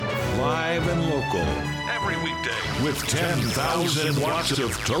local. Every weekday with 10,000 watts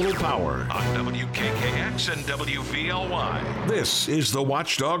of total power on WKKX and WVLY. This is the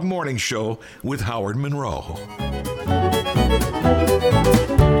Watchdog Morning Show with Howard Monroe.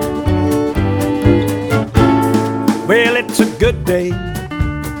 Well, it's a good day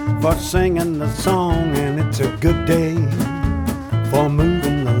for singing the song, and it's a good day for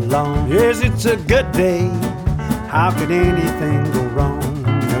moving along. Yes, it's a good day. How could anything go wrong?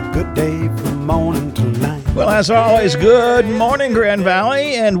 A good day from morning to night. Well, as always, good morning, Grand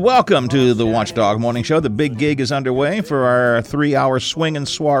Valley, and welcome to the Watchdog Morning Show. The big gig is underway for our 3-hour swing and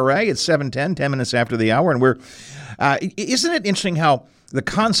soiree. It's 7:10, 10 minutes after the hour, and we're isn't it interesting how the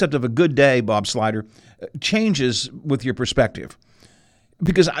concept of a good day, Bob Slider, changes with your perspective?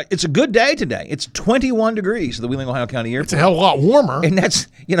 Because it's a good day today. It's 21 degrees at the Wheeling, Ohio County Airport. It's a hell of a lot warmer. And that's,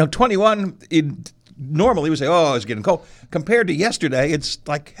 21, normally we say, oh, it's getting cold. Compared to yesterday, it's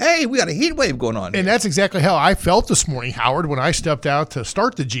like, hey, we got a heat wave going on here. And that's exactly how I felt this morning, Howard, when I stepped out to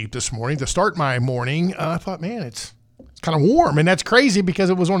start the Jeep this morning, to start my morning. I thought, man, it's kind of warm. And that's crazy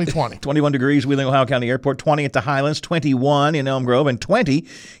because it was only 20. 21 degrees, Wheeling, Ohio County Airport, 20 at the Highlands, 21 in Elm Grove, and 20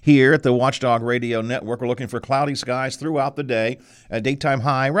 here at the Watchdog Radio Network. We're looking for cloudy skies throughout the day. A daytime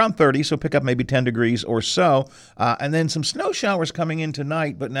high around 30, so pick up maybe 10 degrees or so. And then some snow showers coming in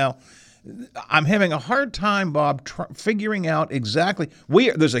tonight. But now I'm having a hard time, Bob, figuring out exactly.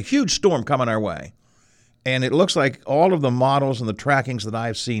 There's a huge storm coming our way. And it looks like all of the models and the trackings that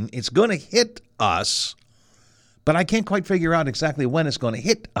I've seen, it's going to hit us. But I can't quite figure out exactly when it's going to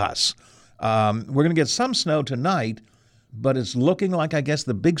hit us. We're going to get some snow tonight, but it's looking like, I guess,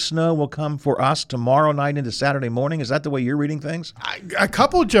 the big snow will come for us tomorrow night into Saturday morning. Is that the way you're reading things? A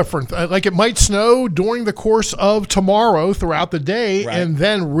couple of different, like it might snow during the course of tomorrow throughout the day, right, and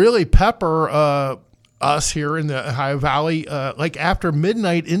then really pepper us here in the Ohio Valley, like after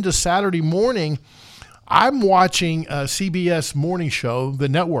midnight into Saturday morning. I'm watching CBS morning show, the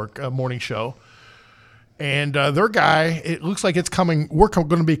network morning show. And their guy, it looks like it's coming. We're going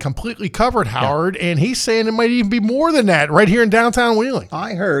to be completely covered, Howard. Yeah. And he's saying it might even be more than that right here in downtown Wheeling.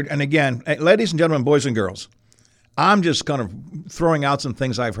 I heard, and again, ladies and gentlemen, boys and girls, I'm just kind of throwing out some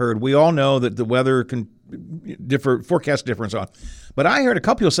things I've heard. We all know that the weather can forecast difference on. But I heard a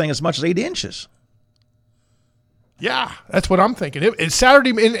couple people saying as much as 8 inches. Yeah, that's what I'm thinking. It's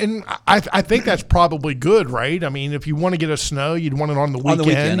Saturday, and I think that's probably good, right? I mean, if you want to get a snow, you'd want it on the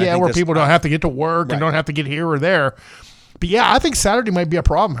weekend. Yeah, where people don't have to get to work, right, and don't have to get here or there. But yeah, I think Saturday might be a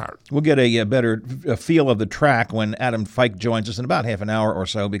problem, Howard. We'll get a better feel of the track when Adam Fike joins us in about half an hour or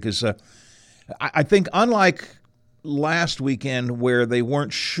so, because I think unlike last weekend where they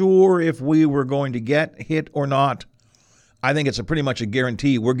weren't sure if we were going to get hit or not, I think it's pretty much a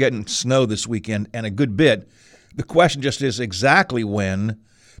guarantee we're getting snow this weekend, and a good bit. The question just is exactly when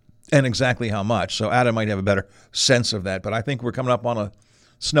and exactly how much. So Adam might have a better sense of that. But I think we're coming up on a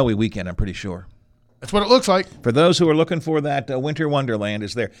snowy weekend, I'm pretty sure. That's what it looks like. For those who are looking for that winter wonderland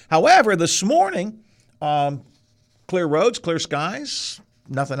is there. However, this morning, clear roads, clear skies,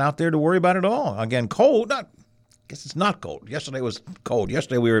 nothing out there to worry about at all. Again, cold. I guess it's not cold. Yesterday was cold.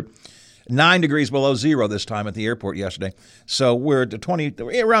 Yesterday we were 9 degrees below zero this time at the airport yesterday. So we're at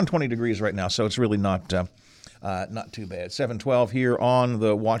around 20 degrees right now. So it's really not too bad. 7:12 here on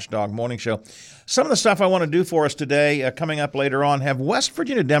the Watchdog Morning Show. Some of the stuff I want to do for us today, coming up later on, have West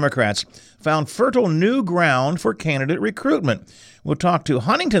Virginia Democrats found fertile new ground for candidate recruitment. We'll talk to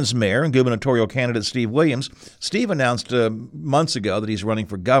Huntington's mayor and gubernatorial candidate Steve Williams. Steve announced months ago that he's running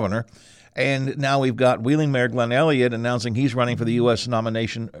for governor. And now we've got Wheeling Mayor Glenn Elliott announcing he's running for the U.S.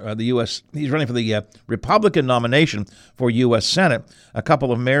 nomination. He's running for the Republican nomination for U.S. Senate. A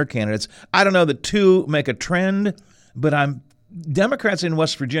couple of mayor candidates. I don't know that two make a trend, but Democrats in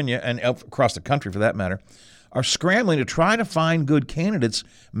West Virginia and across the country, for that matter, are scrambling to try to find good candidates.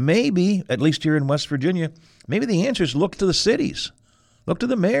 Maybe, at least here in West Virginia, maybe the answer is look to the cities. Look to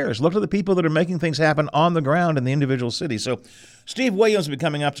the mayors. Look to the people that are making things happen on the ground in the individual cities. So Steve Williams will be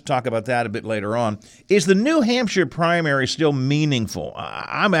coming up to talk about that a bit later on. Is the New Hampshire primary still meaningful?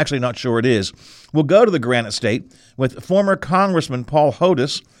 I'm actually not sure it is. We'll go to the Granite State with former Congressman Paul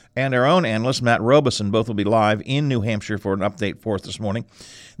Hodes and our own analyst, Matt Robeson. Both will be live in New Hampshire for an update for us this morning.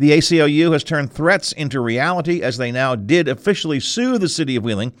 The ACLU has turned threats into reality as they now did officially sue the city of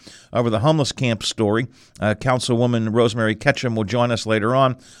Wheeling over the homeless camp story. Councilwoman Rosemary Ketchum will join us later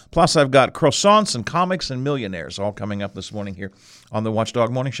on. Plus, I've got croissants and comics and millionaires all coming up this morning here on the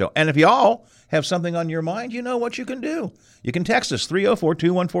Watchdog Morning Show. And if y'all have something on your mind, you know what you can do. You can text us,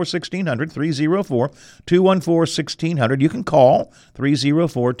 304-214-1600, 304-214-1600. You can call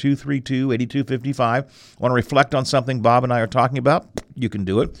 304-232-8255. Want to reflect on something Bob and I are talking about? You can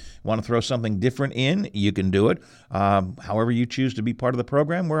do it. Want to throw something different in? You can do it. However you choose to be part of the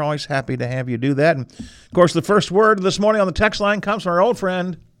program, we're always happy to have you do that. And, of course, the first word this morning on the text line comes from our old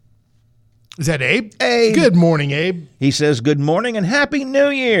friend. Is that Abe? Abe. Good morning, Abe. He says, good morning and Happy New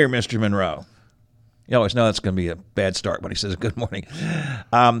Year, Mr. Monroe. You always know that's going to be a bad start when he says good morning.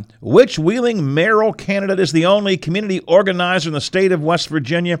 Which Wheeling mayoral candidate is the only community organizer in the state of West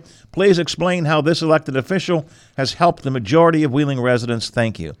Virginia? Please explain how this elected official has helped the majority of Wheeling residents.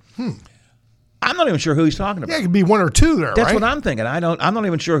 Thank you. I'm not even sure who he's talking about. Yeah, it could be one or two there, That's right? what I'm thinking. I'm not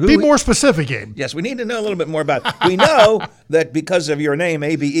even sure who. Be more specific, Abe. Yes, we need to know a little bit more about it. We know that because of your name,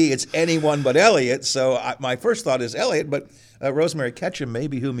 ABE, it's anyone but Elliot. So my first thought is Elliot, but Rosemary Ketchum may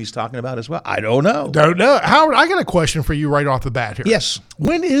be whom he's talking about as well. I don't know. Don't know. Howard, I got a question for you right off the bat here. Yes.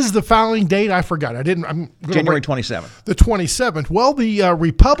 When is the filing date? I forgot. January 27th. The 27th. Well, the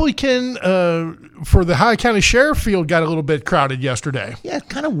Republican for the High County Sheriff field got a little bit crowded yesterday. Yeah,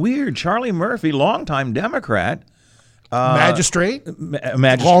 kind of weird. Charlie Murphy, longtime Democrat. Magistrate.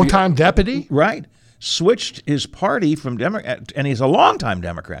 Magistrate. Longtime deputy. Right. Switched his party from Democrat, and he's a longtime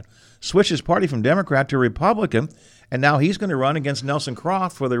Democrat. Switched his party from Democrat to Republican, and now he's going to run against Nelson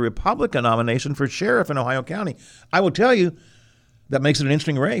Croft for the Republican nomination for sheriff in Ohio County. I will tell you, that makes it an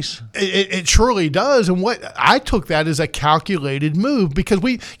interesting race. It surely does. And what I took that as a calculated move because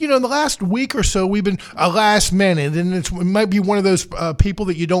in the last week or so, we've been a last minute, and it might be one of those people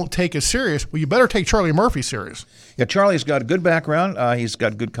that you don't take as serious. Well, you better take Charlie Murphy serious. Yeah, Charlie's got a good background. He's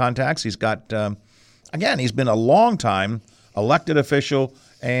got good contacts. He's got, again, he's been a long-time elected official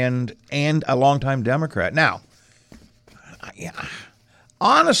and a long-time Democrat. Now,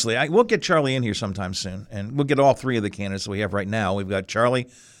 honestly, we'll get Charlie in here sometime soon, and we'll get all three of the candidates that we have right now. We've got Charlie,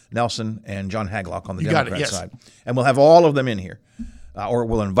 Nelson, and John Haglock on the Democrat side. And we'll have all of them in here, or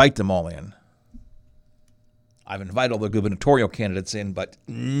we'll invite them all in. I've invited all the gubernatorial candidates in, but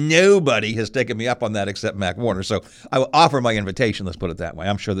nobody has taken me up on that except Mac Warner. So I will offer my invitation, let's put it that way.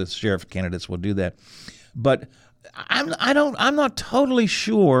 I'm sure the sheriff candidates will do that. But I'm not totally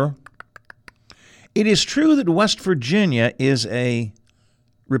sure. It is true that West Virginia is a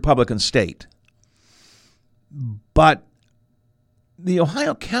Republican state, but the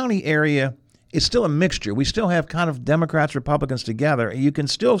Ohio County area is still a mixture. We still have kind of Democrats, Republicans together. You can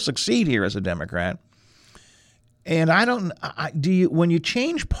still succeed here as a Democrat. And when you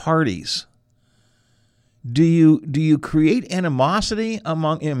change parties, do you create animosity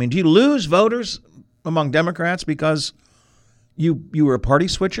among? Do you lose voters among Democrats because you were a party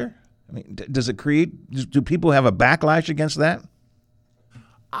switcher? Does it create? Do people have a backlash against that?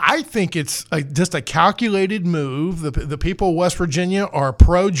 I think it's just a calculated move. The people of West Virginia are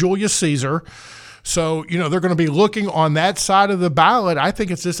pro Julius Caesar. So, they're going to be looking on that side of the ballot. I think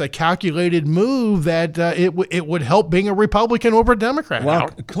it's just a calculated move that it would help being a Republican over a Democrat. Well,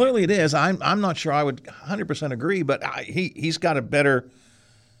 clearly it is. I'm not sure I would 100% agree, but he's got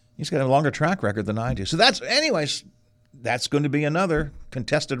a longer track record than I do. So that's going to be another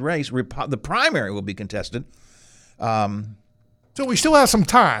contested race. The primary will be contested. So we still have some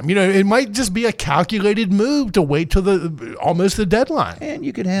time. It might just be a calculated move to wait till almost the deadline. And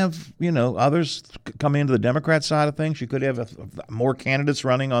you could have, others come into the Democrat side of things. You could have more candidates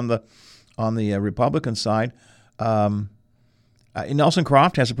running on the Republican side. Nelson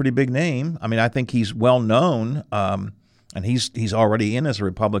Croft has a pretty big name. I think he's well known, and he's already in as a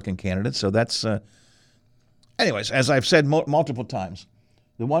Republican candidate. So that's, anyways, as I've said multiple times,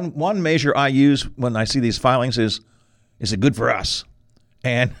 the one measure I use when I see these filings is it good for us?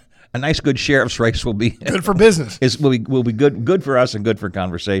 And a nice, good sheriff's race will be good for business. Will be good for us and good for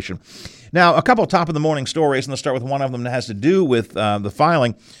conversation. Now, a couple of top of the morning stories, and let's start with one of them that has to do with the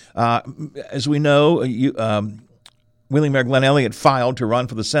filing. As we know, Wheeling Mayor Glenn Elliott filed to run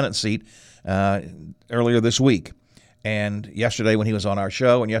for the Senate seat earlier this week, and yesterday when he was on our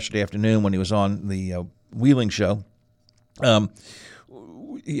show, and yesterday afternoon when he was on the Wheeling show.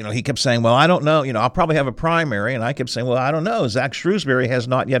 He kept saying, well, I don't know. I'll probably have a primary. And I kept saying, well, I don't know. Zach Shrewsbury has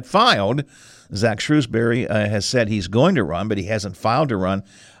not yet filed. Zach Shrewsbury has said he's going to run, but he hasn't filed to run.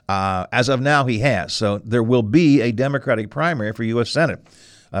 As of now, he has. So there will be a Democratic primary for U.S. Senate.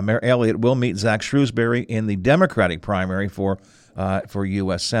 Mayor Elliott will meet Zach Shrewsbury in the Democratic primary for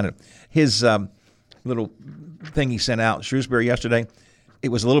U.S. Senate. His little thing he sent out, Shrewsbury, yesterday, it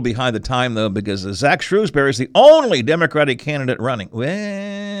was a little behind the time, though, because Zach Shrewsbury is the only Democratic candidate running.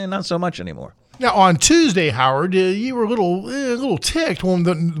 Well, not so much anymore. Now, on Tuesday, Howard, you were a little ticked when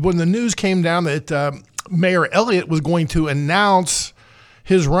the news came down that Mayor Elliott was going to announce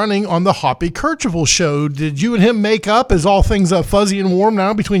his running on the Hoppy Kercheval show. Did you and him make up? Is all things fuzzy and warm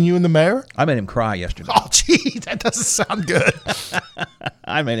now between you and the mayor? I made him cry yesterday. Oh, gee, that doesn't sound good.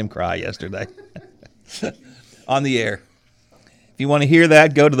 I made him cry yesterday on the air. If you want to hear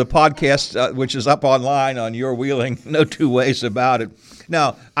that, go to the podcast, which is up online on Your Wheeling. No two ways about it.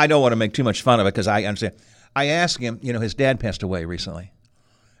 Now, I don't want to make too much fun of it because I understand. I asked him, his dad passed away recently,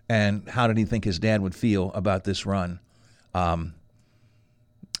 and how did he think his dad would feel about this run? And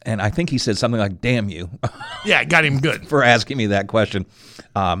I think he said something like, "Damn you." Yeah, got him good for asking me that question.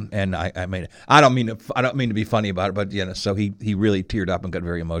 And I made it. I don't mean to be funny about it, but so he really teared up and got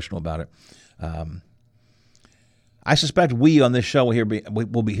very emotional about it. I suspect we on this show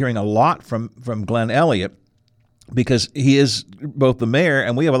will be hearing a lot from Glenn Elliott, because he is both the mayor,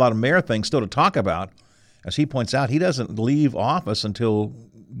 and we have a lot of mayor things still to talk about. As he points out, he doesn't leave office until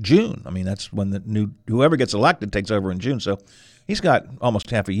June. I mean, that's when whoever gets elected takes over in June. So he's got almost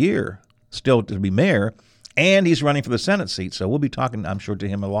half a year still to be mayor, and he's running for the Senate seat. So we'll be talking, I'm sure, to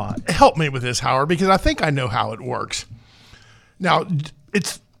him a lot. Help me with this, Howard, because I think I know how it works. Now,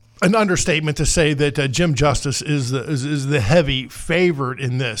 it's an understatement to say that Jim Justice is the heavy favorite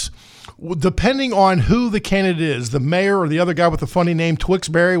in this. Depending on who the candidate is, the mayor or the other guy with the funny name,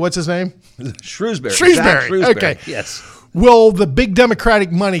 Twixberry, what's his name? Shrewsbury. Okay. Yes. Will the big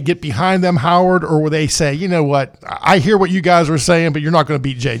Democratic money get behind them, Howard, or will they say, you know what, I hear what you guys are saying, but you're not going to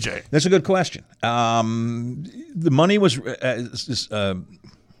beat JJ? That's a good question. The money was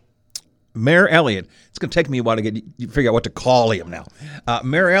Mayor Elliott. It's going to take me a while to figure out what to call him now.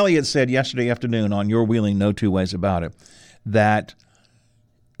 Mayor Elliott said yesterday afternoon on Your Wheeling, No Two Ways About It, that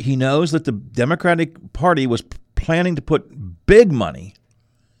he knows that the Democratic Party was planning to put big money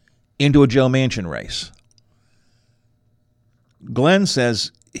into a Joe Manchin race. Glenn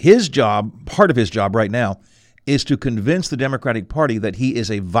says part of his job right now, is to convince the Democratic Party that he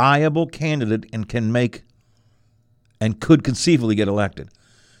is a viable candidate and could conceivably get elected.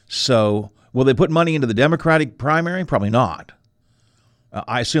 So will they put money into the Democratic primary? Probably not.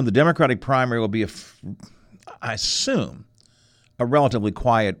 I assume the Democratic primary will be a relatively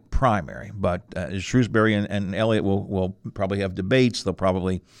quiet primary, but Shrewsbury and Elliott will probably have debates. They'll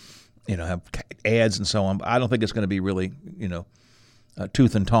probably have ads and so on. But I don't think it's going to be really,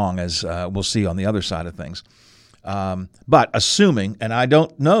 tooth and tongue, as we'll see on the other side of things. But assuming, and I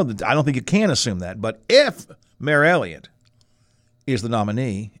don't think you can assume that, but if Mayor Elliott is the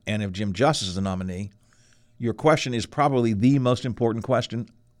nominee, and if Jim Justice is the nominee, your question is probably the most important question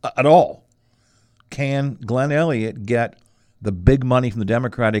at all. Can Glenn Elliott get the big money from the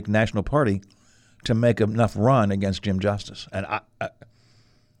Democratic National Party to make enough run against Jim Justice? And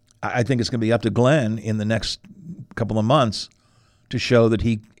I think it's going to be up to Glenn in the next couple of months to show that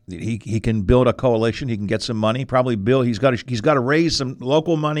he can build a coalition. He can get some money. He's got to raise some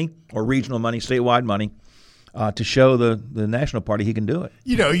local money or regional money, statewide money, to show the National Party he can do it.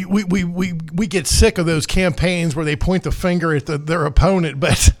 We get sick of those campaigns where they point the finger at their opponent,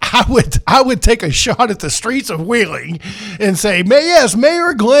 but I would take a shot at the streets of Wheeling and say, yes,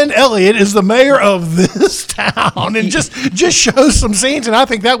 Mayor Glenn Elliott is the mayor of this town, and just show some scenes, and I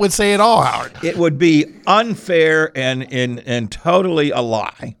think that would say it all, Howard. It would be unfair and totally a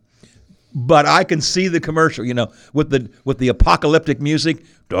lie. But I can see the commercial, with the apocalyptic music,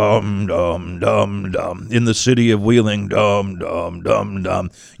 dum dum dum dum, in the city of Wheeling, dum dum dum dum.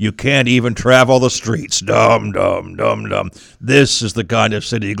 You can't even travel the streets, dum dum dum dum. This is the kind of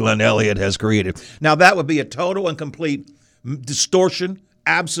city Glenn Elliott has created. Now that would be a total and complete distortion,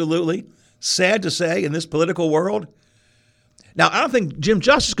 absolutely. Sad to say, in this political world. Now I don't think Jim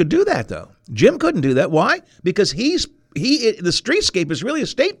Justice could do that, though. Jim couldn't do that. Why? Because the streetscape is really a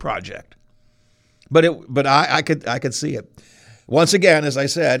state project. But I could see it. Once again, as I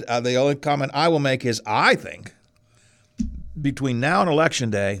said, the only comment I will make is I think between now and Election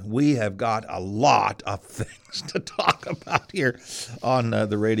Day, we have got a lot of things to talk about here on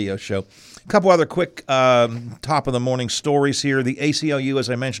the radio show. A couple other quick top of the morning stories here. The ACLU, as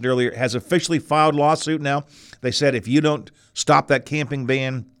I mentioned earlier, has officially filed lawsuit now. They said if you don't stop that camping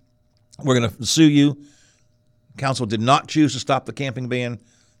ban, we're going to sue you. Council did not choose to stop the camping ban.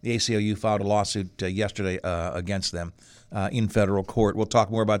 The ACLU filed a lawsuit yesterday against them in federal court. We'll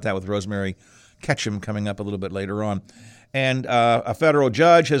talk more about that with Rosemary Ketchum coming up a little bit later on. And a federal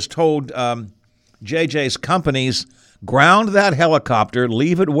judge has told JJ's companies, ground that helicopter,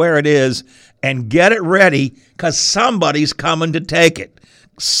 leave it where it is, and get it ready because somebody's coming to take it.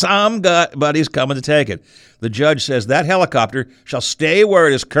 Somebody's coming to take it. The judge says that helicopter shall stay where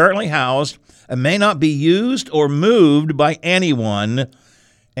it is currently housed It may not be used or moved by anyone,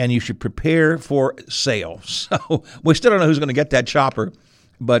 and you should prepare for sale. So we still don't know who's going to get that chopper,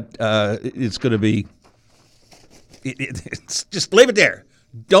 but it's going to be it's just leave it there.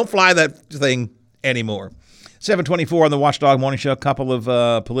 Don't fly that thing anymore. 7:24 on the Watchdog Morning Show. A couple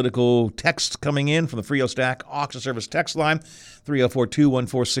of political texts coming in from the Frio Stack Auction Service text line,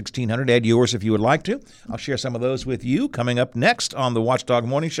 304-214-1600. Add yours if you would like to. I'll share some of those with you coming up next on the Watchdog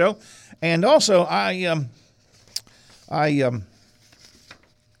Morning Show. And also, I'm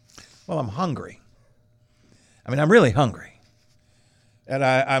hungry. I mean, I'm really hungry. And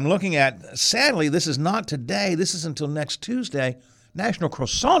I'm looking at, sadly, this is not today. This is until next Tuesday. National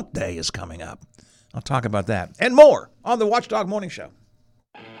Croissant Day is coming up. I'll talk about that and more on the Watchdog Morning Show.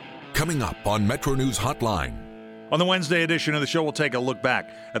 Coming up on Metro News Hotline. On the Wednesday edition of the show, we'll take a look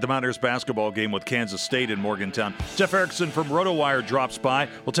back at the Mountaineers basketball game with Kansas State in Morgantown. Jeff Erickson from RotoWire drops by.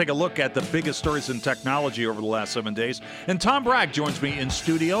 We'll take a look at the biggest stories in technology over the last 7 days. And Tom Bragg joins me in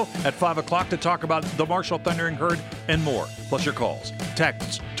studio at 5 o'clock to talk about the Marshall Thundering Herd and more. Plus your calls,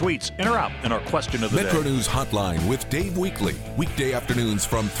 texts, tweets, in or out, and our question of the Metro day. News Hotline with Dave Weekley. Weekday afternoons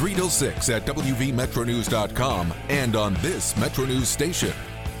from 3 till 6 at WVMetroNews.com and on this Metro News station.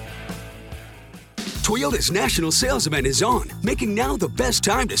 Toyota's national sales event is on, making now the best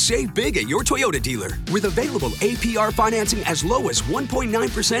time to save big at your Toyota dealer. With available APR financing as low as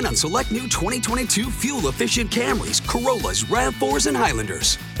 1.9% on select new 2022 fuel-efficient Camrys, Corollas, RAV4s, and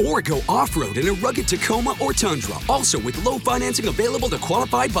Highlanders. Or go off-road in a rugged Tacoma or Tundra, also with low financing available to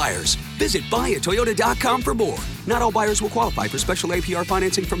qualified buyers. Visit buyatoyota.com for more. Not all buyers will qualify for special APR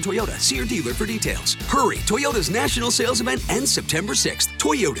financing from Toyota. See your dealer for details. Hurry, Toyota's national sales event ends September 6th.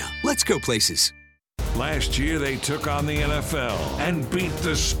 Toyota, let's go places. Last year, they took on the NFL and beat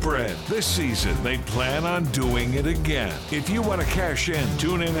the spread. This season, they plan on doing it again. If you want to cash in,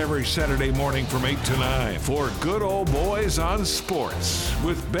 tune in every Saturday morning from 8 to 9 for Good Old Boys on Sports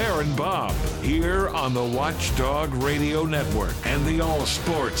with Bear and Bob here on the Watchdog Radio Network and the All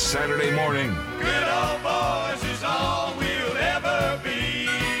Sports Saturday Morning. Good Old Boys is all we'll ever be.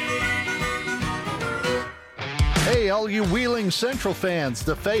 Hey, all you Wheeling Central fans,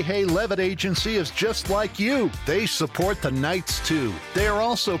 the Fahey Levitt Agency is just like you. They support the Knights, too. They are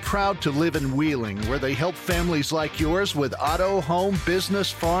also proud to live in Wheeling, where they help families like yours with auto, home,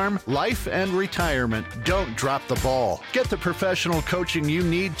 business, farm, life, and retirement. Don't drop the ball. Get the professional coaching you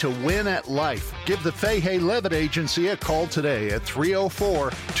need to win at life. Give the Fahey Levitt Agency a call today at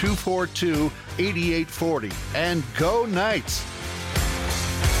 304-242-8840. And go Knights!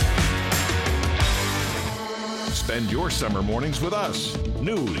 Spend your summer mornings with us.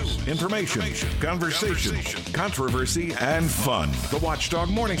 News, information, conversation, controversy, and fun. The Watchdog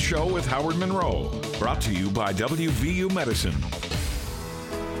Morning Show with Howard Monroe. Brought to you by WVU Medicine.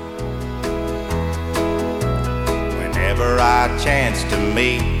 Whenever I chance to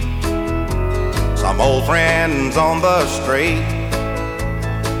meet some old friends on the street,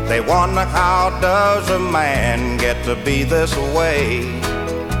 they wonder how does a man get to be this way.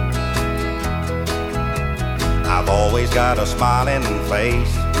 I've always got a smiling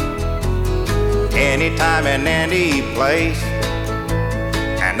face, anytime and any place.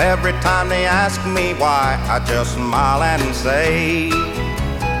 And every time they ask me why, I just smile and say,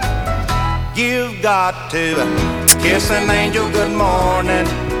 you've got to kiss an angel good morning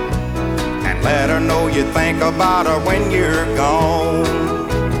and let her know you think about her when you're gone.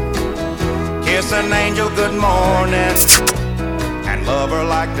 Kiss an angel good morning and love her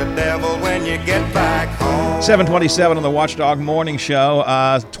like the devil when you get back home. 7:27 on the Watchdog Morning Show.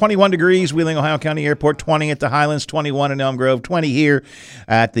 21 degrees, Wheeling, Ohio County Airport, 20 at the Highlands, 21 in Elm Grove, 20 here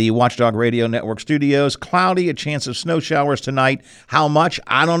at the Watchdog Radio Network studios. Cloudy, a chance of snow showers tonight. How much?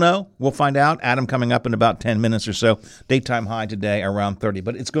 I don't know. We'll find out. Adam coming up in about 10 minutes or so. Daytime high today around 30,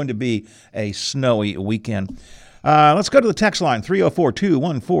 but it's going to be a snowy weekend. Let's go to the text line,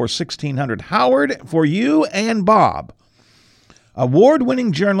 304-214-1600. Howard, for you and Bob.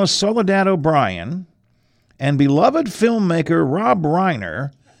 Award-winning journalist Soledad O'Brien and beloved filmmaker Rob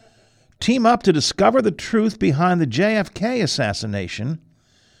Reiner team up to discover the truth behind the JFK assassination,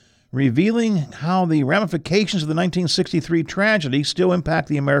 revealing how the ramifications of the 1963 tragedy still impact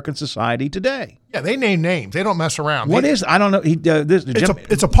the American society today. Yeah, they name names. They don't mess around. What is? I don't know.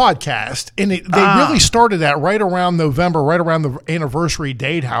 It's a podcast, and they really started that right around November, right around the anniversary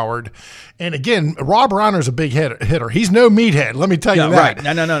date, Howard. And again, Rob Reiner's a big hitter. He's no meathead. Let me tell you that.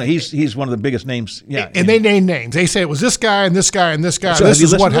 Right? No. He's one of the biggest names. Yeah. And they name names. They say it was this guy and this guy and this guy. So this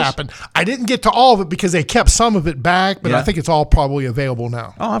is what happened. I didn't get to all of it because they kept some of it back, but I think it's all probably available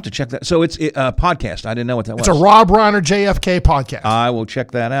now. I'll have to check that. So it's a podcast. I didn't know what that was. It's a Rob Reiner JFK podcast. I will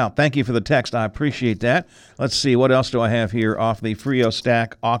check that out. Thank you for the text. I appreciate that. Let's see. What else do I have here off the Frio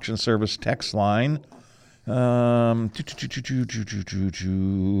Stack Auction Service text line? Glenn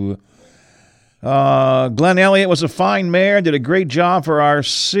Elliott was a fine mayor, did a great job for our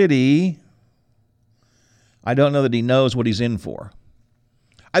city. I don't know that he knows what he's in for.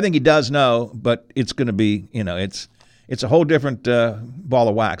 I think he does know, but it's going to be, it's a whole different ball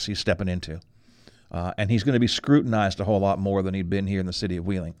of wax he's stepping into. And he's going to be scrutinized a whole lot more than he'd been here in the city of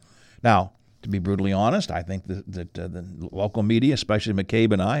Wheeling. Now, to be brutally honest, I think that the local media, especially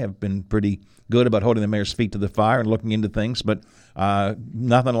McCabe and I, have been pretty good about holding the mayor's feet to the fire and looking into things, but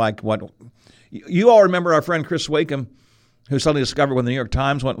nothing like what you all remember. Our friend Chris Wakeham, who suddenly discovered when the New York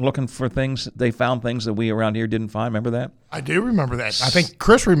Times went looking for things, they found things that we around here didn't find. Remember that? I do remember that. I think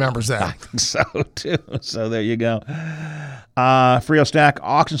Chris remembers that. I think so, too. So there you go. Frio Stack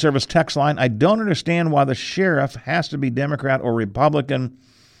Auction Service text line. I don't understand why the sheriff has to be Democrat or Republican.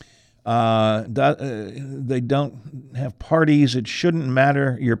 They don't have parties. It shouldn't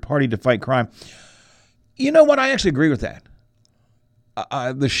matter your party to fight crime. You know what? I actually agree with that.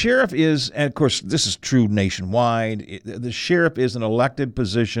 The sheriff is, and of course, this is true nationwide. The sheriff is an elected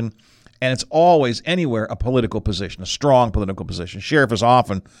position, and it's always anywhere a political position, a strong political position. Sheriff is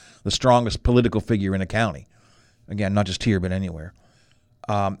often the strongest political figure in a county. Again, not just here, but anywhere.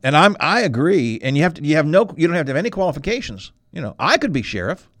 And I agree. And you don't have to have any qualifications. I could be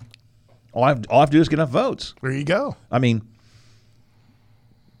sheriff. All I have to do is get enough votes. There you go. I mean,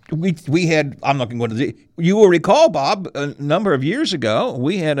 we had, I'm not going to you will recall, Bob, a number of years ago,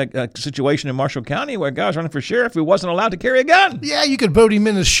 we had a situation in Marshall County where a guy was running for sheriff who wasn't allowed to carry a gun. Yeah, you could vote him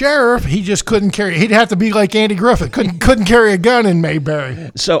in as sheriff. He just couldn't carry. He'd have to be like Andy Griffith. Couldn't carry a gun in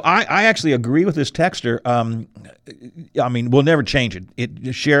Mayberry. So I actually agree with this texter. I mean, we'll never change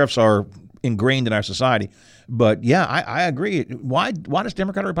it. Sheriffs are ingrained in our society. But, yeah, I agree. Why does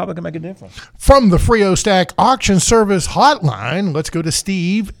Democrat or Republican make a difference? From the Frio Stack Auction Service hotline, let's go to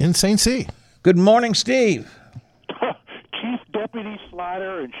Steve in St. C. Good morning, Steve. Chief Deputy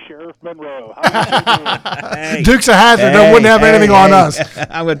Slider and Sheriff Monroe. How are you doing? Dukes of Hazzard wouldn't have anything on us.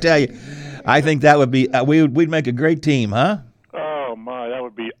 I'm going to tell you, I think that would be we'd make a great team, huh? Oh, my, that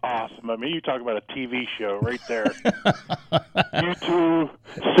would be awesome. I mean, you talk about a TV show right there. You two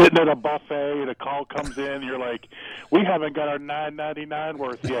sitting at a buffet, and a call comes in, you're like, we haven't got our $9.99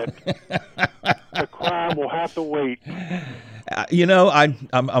 worth yet. The crime will have to wait.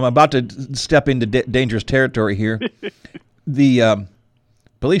 I'm about to step into dangerous territory here. The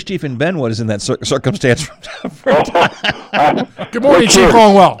police chief in Benwood is in that circumstance. Good morning, Chief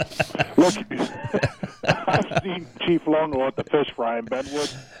Longwell. Look, I've seen Chief Longwell at the fish fry in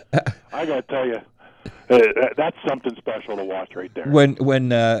Benwood. I got to tell you, that's something special to watch right there.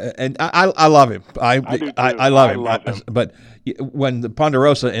 And I love him. I love him. But when the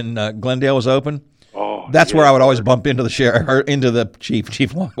Ponderosa in Glendale was open, that's where I would always bump into the sheriff or into the chief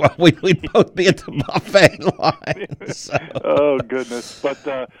Longwell. We'd both be at the buffet line. So. Oh goodness! But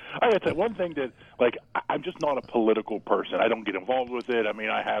I got to tell you, one thing that, like, I'm just not a political person. I don't get involved with it. I mean,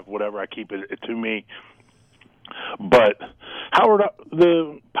 I have whatever. I keep it to me. But Howard,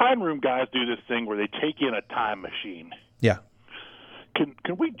 the Pine Room guys do this thing where they take in a time machine. Yeah. Can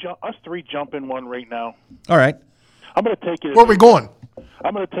we us three jump in one right now? All right. I'm going to take it. Where are we going?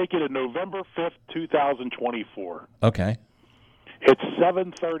 I'm going to take it to November 5th, 2024. Okay. It's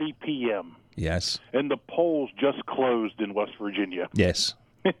 7:30 p.m. Yes. And the polls just closed in West Virginia. Yes.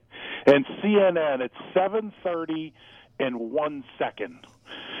 And CNN, it's 7:30 and 1 second.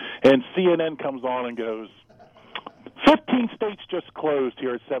 And CNN comes on and goes, 15 states just closed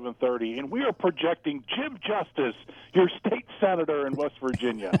here at 7:30, and we are projecting Jim Justice, your state senator in West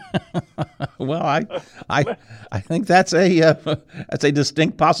Virginia. Well, I think that's a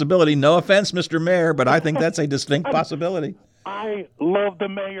distinct possibility. No offense, Mr. Mayor, but I think that's a distinct possibility. I love the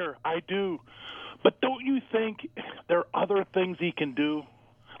mayor, I do, but don't you think there are other things he can do?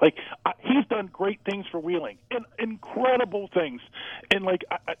 Like, he's done great things for Wheeling, and incredible things. And, like,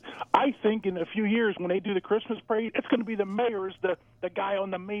 I think in a few years when they do the Christmas parade, it's going to be the mayor as the guy on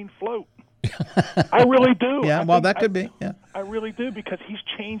the main float. I really do. Yeah, that could be. Yeah, I really do, because he's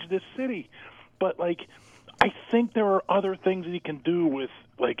changed this city. But, like, I think there are other things that he can do with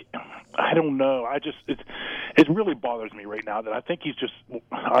like, I don't know. It really bothers me right now that I think he's just,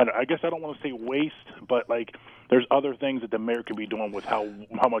 I guess I don't want to say waste, but like there's other things that the mayor could be doing with how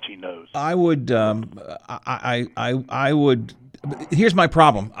much he knows. I would, I would, here's my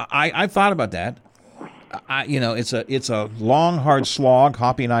problem. I've thought about that. It's a long, hard slog.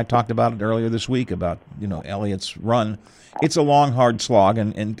 Hoppy and I talked about it earlier this week about, Elliott's run. It's a long, hard slog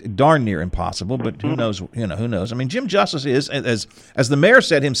and darn near impossible, but who knows, who knows? I mean, Jim Justice is, as the mayor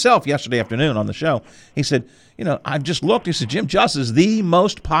said himself yesterday afternoon on the show, he said, I've just looked, he said, Jim Justice is the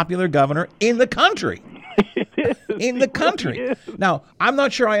most popular governor in the country. In the country. Now, I'm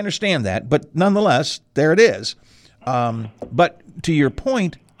not sure I understand that, but nonetheless, there it is. But to your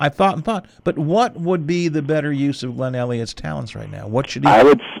point, I thought, but what would be the better use of Glenn Elliott's talents right now? What should he? I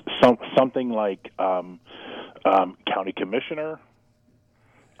would something like county commissioner.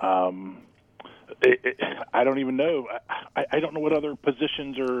 I don't even know. I don't know what other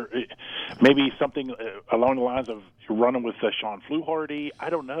positions are. Maybe something along the lines of running with Sean Fluharty. I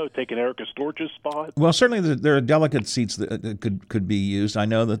don't know. Taking Erica Storch's spot. Well, certainly there are delegate seats that could be used. I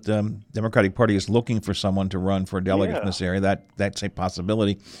know that the Democratic Party is looking for someone to run for a delegate in this area. That's a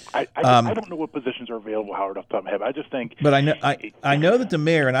possibility. I don't know what positions are available, Howard, off the top of my head. I just think. But I know that the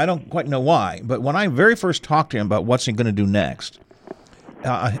mayor, and I don't quite know why, but when I very first talked to him about what's he going to do next,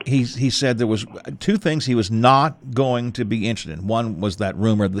 he said there was two things he was not going to be interested in. One was that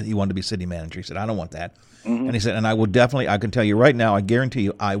rumor that he wanted to be city manager. He said, I don't want that. Mm-hmm. And he said, and I can tell you right now, I guarantee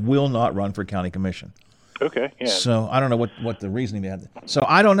you, I will not run for county commission. Okay, yeah. So I don't know what the reasoning behind that. So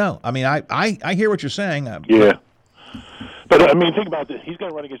I don't know. I mean, I hear what you're saying. Yeah. But, I mean, think about this. He's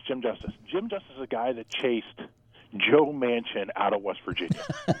going to run against Jim Justice. Jim Justice is a guy that chased Joe Manchin out of West Virginia.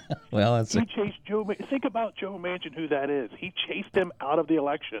 Well, he chased Joe. Think about Joe Manchin, who that is. He chased him out of the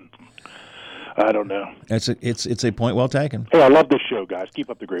election. I don't know. It's a point well taken. Hey, I love this show, guys. Keep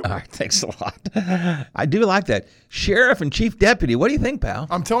up the great work. All right, thanks a lot. I do like that. Sheriff and Chief Deputy. What do you think, pal?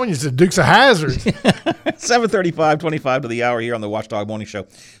 I'm telling you, it's the Dukes of Hazzard. 7:35, 25 to the hour here on the Watchdog Morning Show.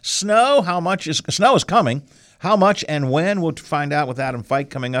 Snow is coming. How much and when, we'll find out with Adam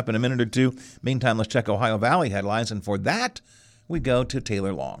Fike coming up in a minute or two. Meantime, let's check Ohio Valley headlines, and for that, we go to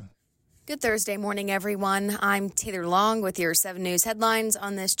Taylor Long. Good Thursday morning, everyone. I'm Taylor Long with your 7 News headlines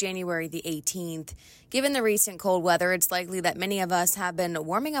on this January the 18th. Given the recent cold weather, it's likely that many of us have been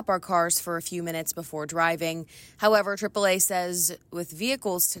warming up our cars for a few minutes before driving. However, AAA says with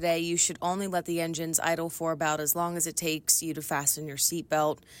vehicles today, you should only let the engines idle for about as long as it takes you to fasten your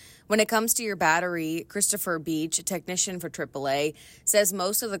seatbelt. When it comes to your battery, Christopher Beach, a technician for AAA, says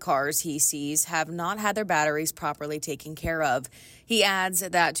most of the cars he sees have not had their batteries properly taken care of. He adds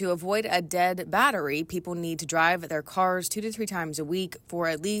that to avoid a dead battery, people need to drive their cars 2 to 3 times a week for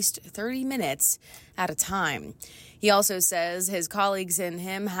at least 30 minutes at a time. He also says his colleagues and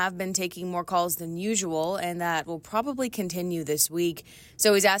him have been taking more calls than usual, and that will probably continue this week.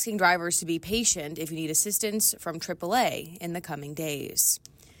 So he's asking drivers to be patient if you need assistance from AAA in the coming days.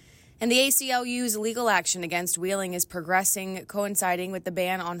 And the ACLU's legal action against Wheeling is progressing, coinciding with the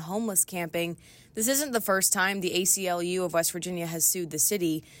ban on homeless camping. This isn't the first time the ACLU of West Virginia has sued the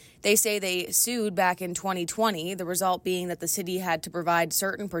city. They say they sued back in 2020, the result being that the city had to provide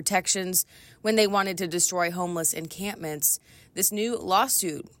certain protections when they wanted to destroy homeless encampments. This new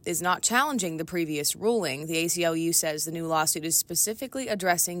lawsuit is not challenging the previous ruling. The ACLU says the new lawsuit is specifically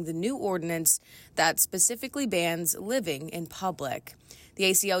addressing the new ordinance that specifically bans living in public.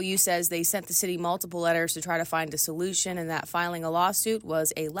 The ACLU says they sent the city multiple letters to try to find a solution and that filing a lawsuit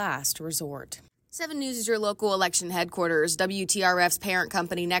was a last resort. 7 News is your local election headquarters. WTRF's parent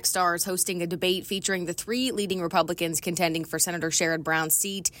company Nexstar is hosting a debate featuring the 3 leading Republicans contending for Senator Sherrod Brown's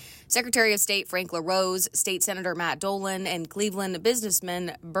seat, Secretary of State Frank LaRose, State Senator Matt Dolan, and Cleveland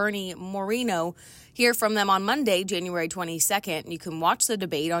businessman Bernie Moreno. Hear from them on Monday, January 22nd. You can watch the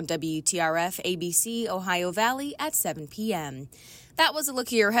debate on WTRF ABC Ohio Valley at 7 p.m. That was a look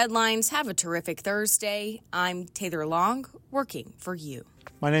at your headlines. Have a terrific Thursday. I'm Taylor Long, working for you.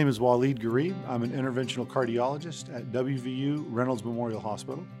 My name is Waleed Gharib. I'm an interventional cardiologist at WVU Reynolds Memorial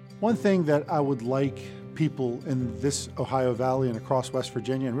Hospital. One thing that I would like people in this Ohio Valley and across West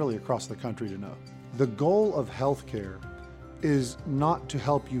Virginia and really across the country to know, the goal of healthcare is not to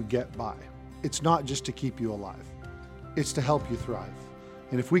help you get by. It's not just to keep you alive. It's to help you thrive.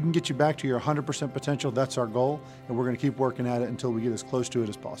 And if we can get you back to your 100% potential, that's our goal, and we're going to keep working at it until we get as close to it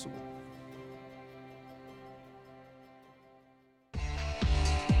as possible.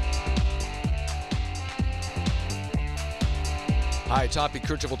 Hi, Toppy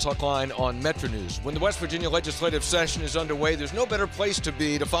Kercheval Talk Line on Metro News. When the West Virginia legislative session is underway, there's no better place to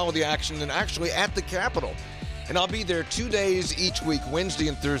be to follow the action than actually at the Capitol. And I'll be there 2 days each week, Wednesday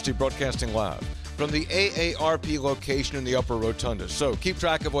and Thursday, broadcasting live from the AARP location in the Upper Rotunda. So keep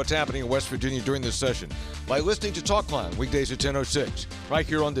track of what's happening in West Virginia during this session by listening to Talkline weekdays at 10:06, right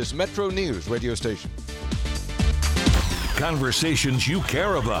here on this Metro News radio station. Conversations you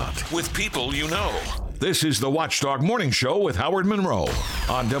care about with people you know. This is the Watchdog Morning Show with Howard Monroe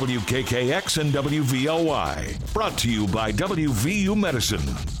on WKKX and WVLY. Brought to you by WVU Medicine.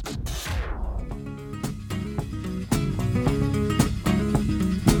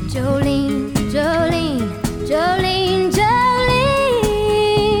 Jolene, Jolene, Jolene,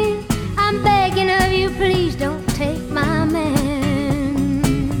 Jolene, I'm begging of you, please don't take my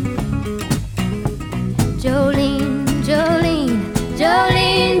man. Jolene, Jolene,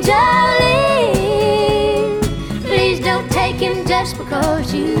 Jolene, Jolene, please don't take him just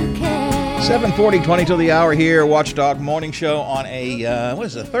because you can. 7:40, 20 till the hour here, Watchdog Morning Show on a,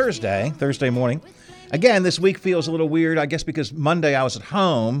 Thursday morning. Again, this week feels a little weird, I guess, because Monday I was at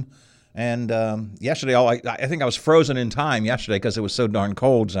home, and yesterday I think I was frozen in time yesterday because it was so darn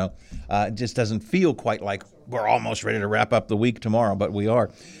cold, so it just doesn't feel quite like we're almost ready to wrap up the week tomorrow, but we are.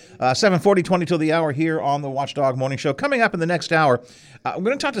 7:40, 20 till the hour here on the Watchdog Morning Show. Coming up in the next hour, we're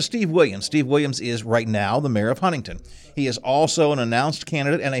going to talk to Steve Williams. Steve Williams is right now the mayor of Huntington. He is also an announced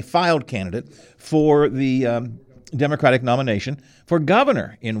candidate and a filed candidate for the Democratic nomination for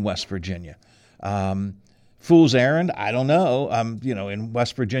governor in West Virginia. Fool's errand, I don't know. In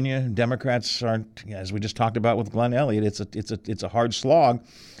West Virginia, Democrats aren't, as we just talked about with Glenn Elliott, it's a hard slog.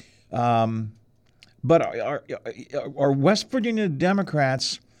 But are West Virginia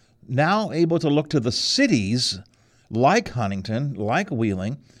Democrats now able to look to the cities like Huntington, like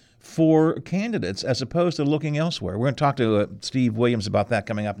Wheeling, for candidates as opposed to looking elsewhere? We're going to talk to Steve Williams about that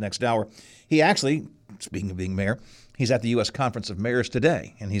coming up next hour. He actually, speaking of being mayor, he's at the U.S. Conference of Mayors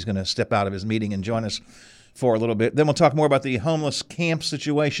today, and he's going to step out of his meeting and join us for a little bit. Then we'll talk more about the homeless camp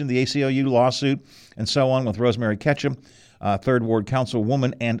situation, the ACLU lawsuit, and so on with Rosemary Ketchum, Third Ward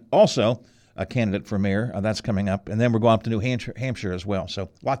Councilwoman, and also a candidate for mayor. That's coming up. And then we're going up to New Hampshire as well. So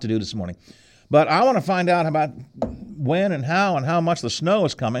a lot to do this morning. But I want to find out about when and how much the snow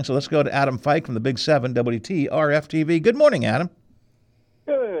is coming. So let's go to Adam Fike from the Big 7, WTRF-TV. Good morning, Adam.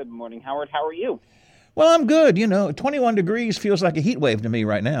 Good morning, Howard. How are you? Well, I'm good. 21 degrees feels like a heat wave to me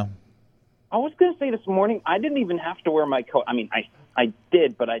right now. I was going to say this morning, I didn't even have to wear my coat. I mean, I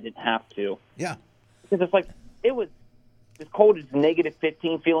did, but I didn't have to. Yeah. Because it's like, it was as cold as negative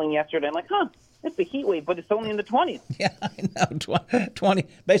 15 feeling yesterday. I'm like, it's a heat wave, but it's only in the 20s. Yeah, I know. 20,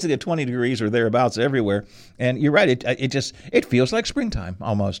 basically 20 degrees or thereabouts everywhere. And you're right. It feels like springtime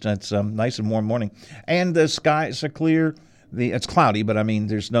almost. It's a nice and warm morning. And the skies are clear. It's cloudy, but I mean,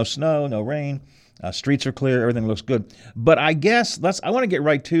 there's no snow, no rain. Streets are clear. Everything looks good. But I guess I want to get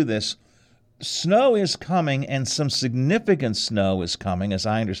right to this. Snow is coming, and some significant snow is coming, as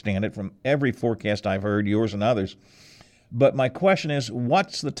I understand it, from every forecast I've heard, yours and others. But my question is,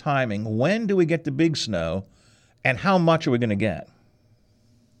 what's the timing? When do we get the big snow, and how much are we going to get?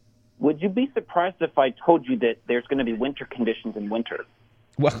 Would you be surprised if I told you that there's going to be winter conditions in winter?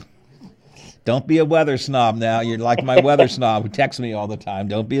 Well, don't be a weather snob now. You're like my weather snob who texts me all the time.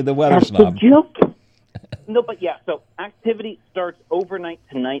 Don't be the weather snob. No, but yeah, so activity starts overnight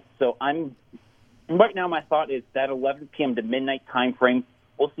tonight. So right now my thought is that 11 p.m. to midnight time frame,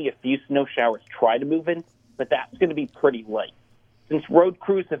 we'll see a few snow showers try to move in, but that's going to be pretty light. Since road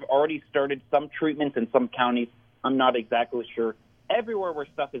crews have already started some treatments in some counties, I'm not exactly sure. Everywhere where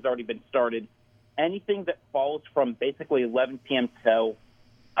stuff has already been started, anything that falls from basically 11 p.m. till,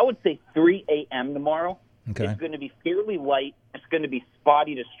 I would say 3 a.m. tomorrow, is going to be fairly light. It's going to be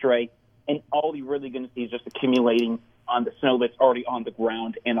spotty to stray. And all you're really going to see is just accumulating on the snow that's already on the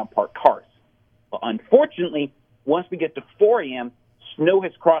ground and on parked cars. But unfortunately, once we get to 4 a.m., snow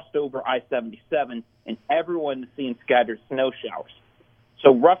has crossed over I-77, and everyone is seeing scattered snow showers.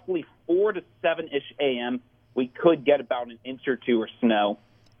 So roughly 4 to 7-ish a.m., we could get about an inch or two of snow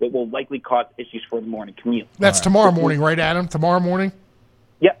that will likely cause issues for the morning commute. That's tomorrow morning, right, Adam? Tomorrow morning?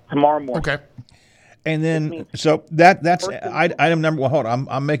 Yep, tomorrow morning. Okay. And then, so that's item number one. Hold on,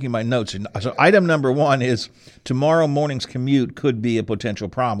 I'm making my notes. So item number one is tomorrow morning's commute could be a potential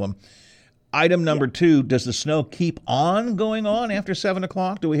problem. Item number two, does the snow keep on going on after 7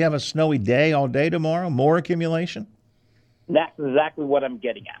 o'clock? Do we have a snowy day all day tomorrow? More accumulation? That's exactly what I'm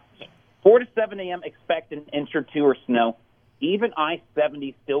getting at. 4 to 7 a.m., expect an inch or two of snow. Even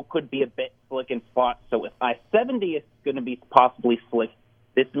I-70 still could be a bit slick in spots. So if I-70 is going to be possibly slick,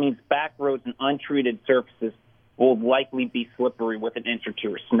 this means back roads and untreated surfaces will likely be slippery with an inch or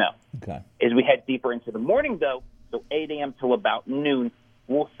two of snow. Okay. As we head deeper into the morning, though, so 8 a.m. till about noon,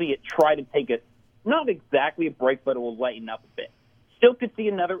 we'll see it try to take a not exactly a break, but it will lighten up a bit. Still could see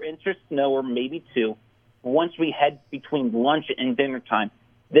another inch of snow or maybe two. Once we head between lunch and dinner time,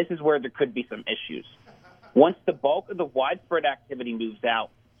 this is where there could be some issues. Once the bulk of the widespread activity moves out,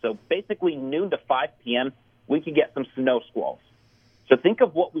 so basically noon to 5 p.m., we could get some snow squalls. So think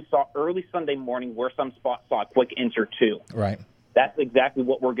of what we saw early Sunday morning where some spots saw a quick inch or two. Right. That's exactly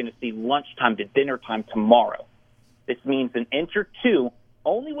what we're going to see lunchtime to dinner time tomorrow. This means an inch or two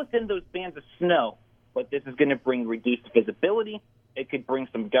only within those bands of snow, but this is going to bring reduced visibility. It could bring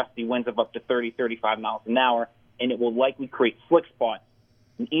some gusty winds of up to 30, 35 miles an hour, and it will likely create slick spots.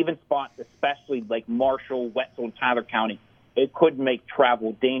 And even spots, especially like Marshall, Wetzel, and Tyler County, it could make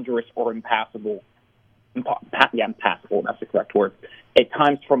travel dangerous or impassable. Impassable, that's the correct word. At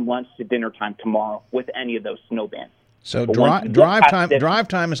times from lunch to dinner time tomorrow with any of those snow bands. So drive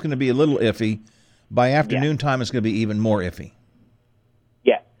time is going to be a little iffy. By afternoon time, it's going to be even more iffy.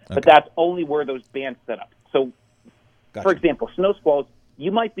 Yes, but that's only where those bands set up. So, for example, snow squalls,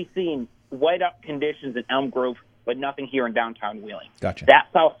 you might be seeing whiteout conditions in Elm Grove, but nothing here in downtown Wheeling. Gotcha. That's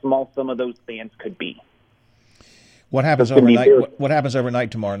how small some of those bands could be. What happens overnight? What happens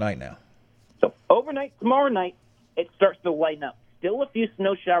overnight tomorrow night now? So overnight tomorrow night, it starts to lighten up. Still a few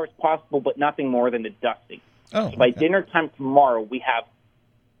snow showers possible, but nothing more than a dusting. So by dinner time tomorrow, we have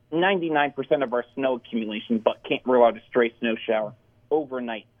 99% of our snow accumulation, but can't rule out a stray snow shower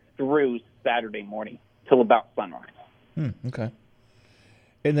overnight through Saturday morning till about sunrise. Okay.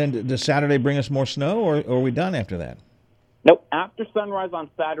 And then does Saturday bring us more snow, or are we done after that? Nope. After sunrise on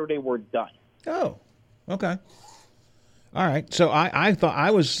Saturday, we're done. Oh, okay. All right. So I thought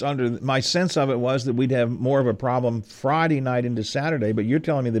I was under my sense of it was that we'd have more of a problem Friday night into Saturday, but you're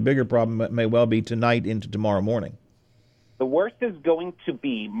telling me the bigger problem may well be tonight into tomorrow morning. The worst is going to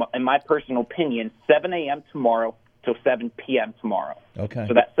be, in my personal opinion, 7 a.m. tomorrow till 7 p.m. tomorrow. Okay.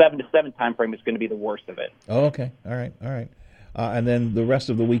 So that 7 to 7 time frame is going to be the worst of it. Oh, okay. All right. And then the rest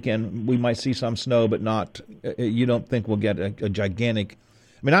of the weekend, we might see some snow, but not. You don't think we'll get a gigantic?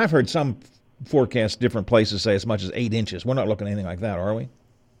 I mean, I've heard some forecasts, different places say as much as 8 inches. We're not looking at anything like that, are we?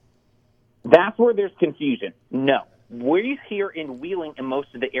 That's where there's confusion. No, we here in Wheeling and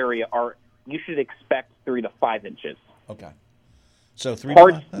most of the area are. You should expect 3 to 5 inches. Okay. So 3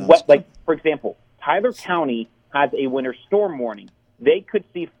 parts, like for example, Tyler County has a winter storm warning. They could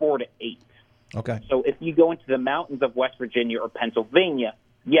see 4 to 8. Okay. So if you go into the mountains of West Virginia or Pennsylvania,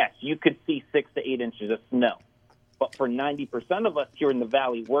 yes, you could see 6 to 8 inches of snow. But for 90% of us here in the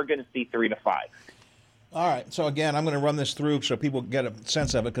valley, we're going to see 3 to 5. All right. So again, I'm going to run this through so people get a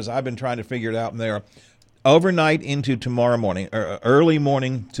sense of it because I've been trying to figure it out. And there, overnight into tomorrow morning, or early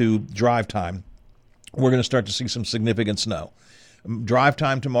morning to drive time, we're going to start to see some significant snow. Drive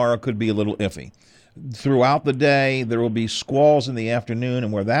time tomorrow could be a little iffy. Throughout the day, there will be squalls in the afternoon,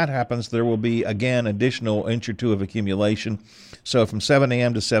 and where that happens, there will be, again, additional inch or two of accumulation. So from 7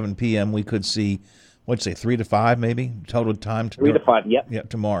 a.m. to 7 p.m., we could see, what'd you say, 3 to 5 maybe, total time? 3 to 5, yep. Yeah,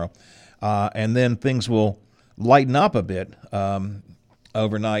 tomorrow. And then things will lighten up a bit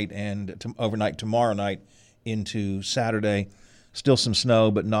overnight and overnight tomorrow night into Saturday. Still some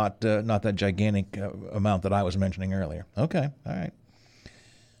snow, but not that gigantic amount that I was mentioning earlier. Okay, all right.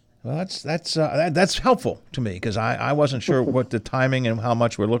 Well, that's helpful to me because I wasn't sure what the timing and how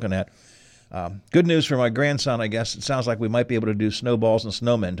much we're looking at. Good news for my grandson, I guess. It sounds like we might be able to do snowballs and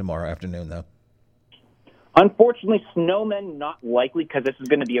snowmen tomorrow afternoon, though. Unfortunately, snowmen not likely because this is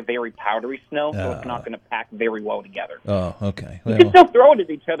going to be a very powdery snow, so it's not going to pack very well together. Oh, okay. You can still throw it at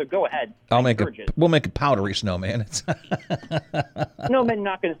each other. Go ahead. We'll make a powdery snowman. Snowmen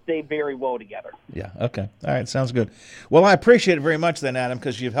not going to stay very well together. Yeah. Okay. All right. Sounds good. Well, I appreciate it very much, then, Adam,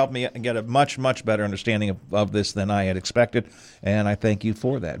 because you've helped me get a much, much better understanding of this than I had expected, and I thank you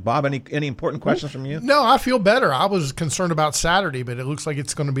for that. Bob, any important questions from you? No, I feel better. I was concerned about Saturday, but it looks like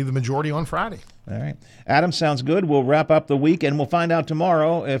it's going to be the majority on Friday. All right. Adam, sounds good. We'll wrap up the week, and we'll find out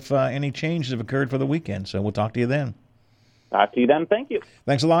tomorrow if any changes have occurred for the weekend. So we'll talk to you then. Talk to you then. Thank you.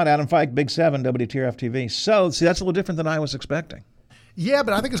 Thanks a lot, Adam Fike, Big 7, WTRF-TV. So, see, that's a little different than I was expecting. Yeah,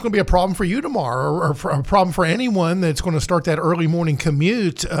 but I think it's going to be a problem for you tomorrow, or a problem for anyone that's going to start that early morning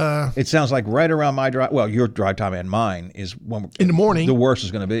commute. It sounds like right around my drive. Well, your drive time and mine is when in the morning. The worst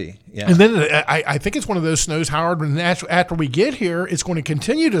is going to be. Yeah. And then I think it's one of those snows, Howard. When after we get here, it's going to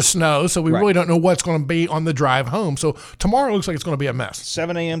continue to snow, so we really don't know what's going to be on the drive home. So tomorrow looks like it's going to be a mess.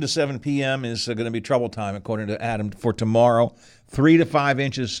 7 a.m. to 7 p.m. is going to be trouble time, according to Adam, for tomorrow. 3 to 5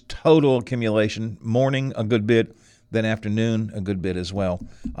 inches total accumulation. Morning a good bit. Then afternoon, a good bit as well.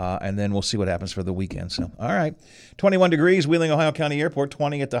 And then we'll see what happens for the weekend. So, all right. 21 degrees, Wheeling, Ohio County Airport,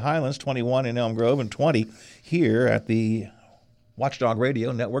 20 at the Highlands, 21 in Elm Grove, and 20 here at the Watchdog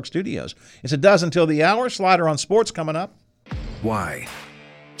Radio Network studios. It's a dozen till the hour. Slider on Sports coming up. Why?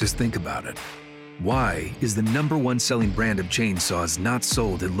 Just think about it. Why is the #1 selling brand of chainsaws not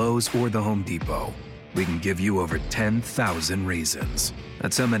sold at Lowe's or the Home Depot? We can give you over 10,000 reasons.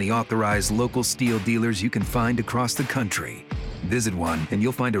 That's how many authorized local steel dealers you can find across the country. Visit one and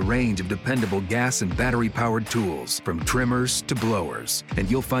you'll find a range of dependable gas and battery-powered tools, from trimmers to blowers. And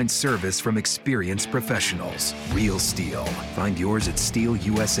you'll find service from experienced professionals. Real steel. Find yours at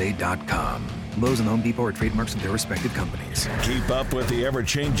steelusa.com. Lowe's and Home Depot are trademarks of their respective companies. Keep up with the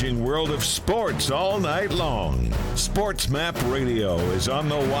ever-changing world of sports all night long. Sports Map Radio is on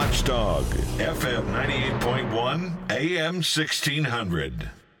the Watchdog. FM 98.1, AM 1600.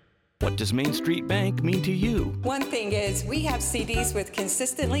 What does Main Street Bank mean to you? One thing is, we have CDs with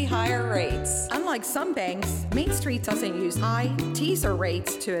consistently higher rates. Unlike some banks, Main Street doesn't use high teaser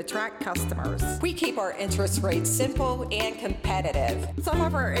rates to attract customers. We keep our interest rates simple and competitive. Some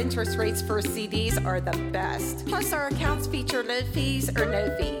of our interest rates for CDs are the best. Plus, our accounts feature low fees or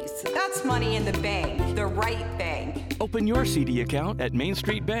no fees. That's money in the bank, the right bank. Open your CD account at Main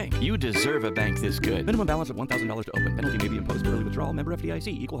Street Bank. You deserve a bank this good. Minimum balance of $1,000 to open. Penalty may be imposed for early withdrawal. Member FDIC.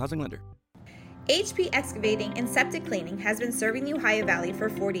 Equal housing lender. HP Excavating and Septic Cleaning has been serving the Ohio Valley for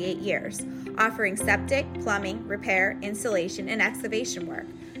 48 years, offering septic, plumbing, repair, installation, and excavation work.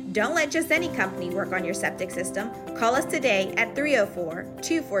 Don't let just any company work on your septic system. Call us today at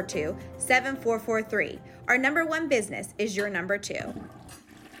 304-242-7443. Our #1 business is your #2.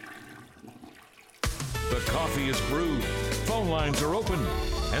 The coffee is brewed, phone lines are open,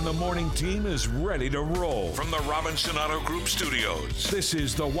 and the morning team is ready to roll. From the Robinson Auto Group studios, this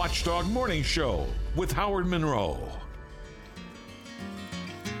is the Watchdog Morning Show with Howard Monroe.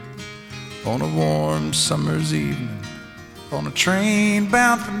 On a warm summer's evening, on a train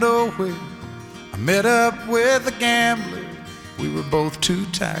bound for nowhere, I met up with a gambler. We were both too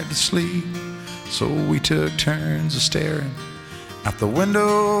tired to sleep, so we took turns of staring out the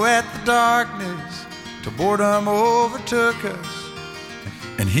window at the darkness till boredom overtook us,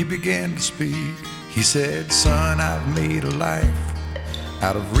 and he began to speak. He said, "Son, I've made a life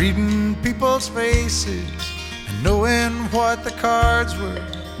out of reading people's faces and knowing what the cards were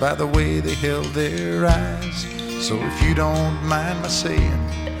by the way they held their eyes. So if you don't mind my saying,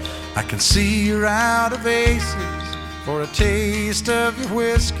 I can see you're out of aces. For a taste of your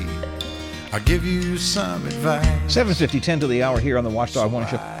whiskey, I'll give you some advice." 7:50, 10 to the hour here on the Watchdog Morning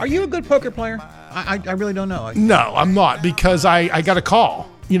Show. Are you a good poker player? I really don't know. No, I'm not, because I got a call.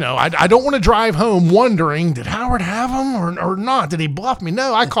 You know, I don't want to drive home wondering, did Howard have him or not? Did he bluff me?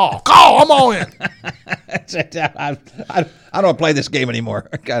 No, I call. Call, I'm all in. I don't play this game anymore.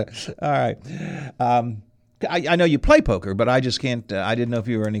 Got it. All right. I know you play poker, but I just can't. I didn't know if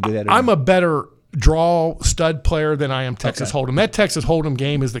you were any good at it. I'm a better draw stud player than I am Texas Hold'em. That Texas Hold'em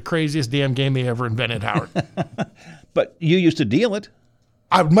game is the craziest damn game they ever invented, Howard. But you used to deal it.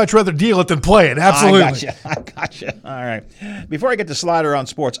 I would much rather deal it than play it. Absolutely. I gotcha. All right. Before I get to Slider on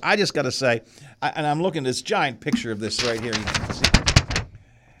Sports, I just got to say, and I'm looking at this giant picture of this right here. You can see.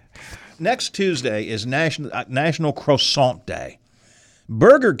 Next Tuesday is National Croissant Day.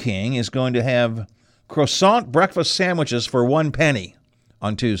 Burger King is going to have croissant breakfast sandwiches for 1 penny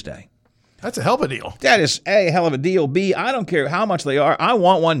on Tuesday. That's a hell of a deal. That is A, hell of a deal. B, I don't care how much they are. I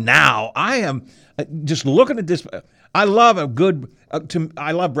want one now. I am just looking at this. I love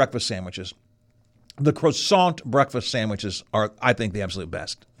I love breakfast sandwiches. The croissant breakfast sandwiches are, I think, the absolute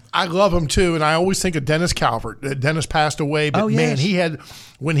best. I love them too, and I always think of Dennis Calvert. Dennis passed away, but man,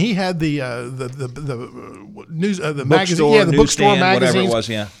 when he had the magazine, the bookstore magazines, whatever it was,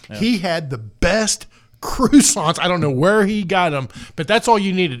 yeah. He had the best croissants. I don't know where he got them, but that's all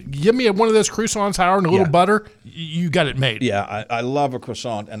you needed. Give me one of those croissants, Howard, and a little butter. You got it made. Yeah, I love a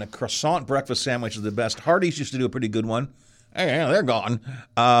croissant, and a croissant breakfast sandwich is the best. Hardee's used to do a pretty good one. Hey, they're gone.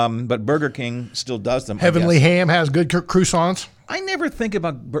 But Burger King still does them. Heavenly Ham has good croissants. I never think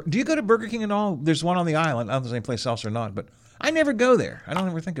about. Do you go to Burger King at all? There's one on the island. I don't know if there's any place else or not, but I never go there. I don't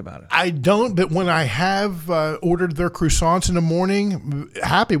ever think about it. I don't, but when I have ordered their croissants in the morning,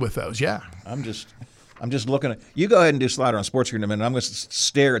 happy with those. Yeah, I'm just looking at. You go ahead and do Slider on Sports here in a minute. I'm going to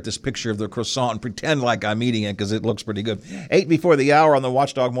stare at this picture of the croissant and pretend like I'm eating it because it looks pretty good. 8 before the hour on the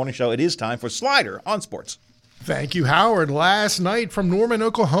Watchdog Morning Show. It is time for Slider on Sports. Thank you, Howard. Last night from Norman,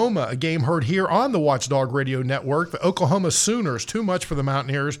 Oklahoma, a game heard here on the Watchdog Radio Network. The Oklahoma Sooners, too much for the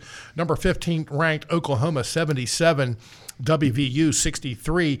Mountaineers. Number 15 ranked Oklahoma 77, WVU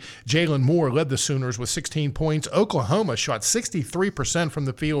 63. Jalen Moore led the Sooners with 16 points. Oklahoma shot 63% from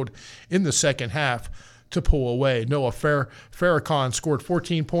the field in the second half. to pull away. Noah Farrakhan scored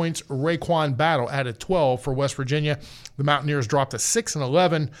 14 points. Raekwon Battle added 12 for West Virginia. The Mountaineers dropped to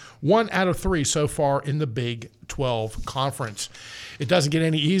 6-11, 1 out of 3 so far in the Big 12 Conference. It doesn't get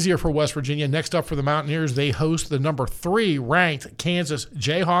any easier for West Virginia. Next up for the Mountaineers, they host the number 3 ranked Kansas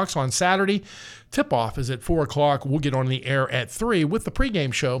Jayhawks on Saturday. Tip-off is at 4 o'clock. We'll get on the air at 3 with the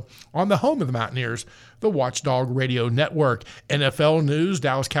pregame show on the home of the Mountaineers, the Watchdog Radio Network. NFL news,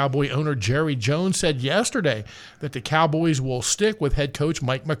 Dallas Cowboy owner Jerry Jones said yesterday that the Cowboys will stick with head coach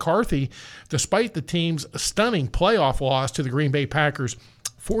Mike McCarthy despite the team's stunning playoff loss to the Green Bay Packers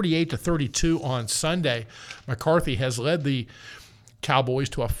 48-32 on Sunday. McCarthy has led the Cowboys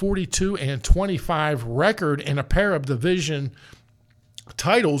to a 42-25 record and a pair of division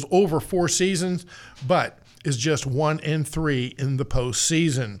titles over 4 seasons, but is just 1-3 in the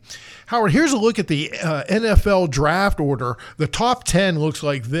postseason. Howard, here's a look at the NFL draft order. The top 10 looks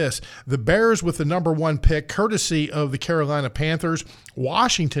like this. The Bears with the number 1 pick, courtesy of the Carolina Panthers.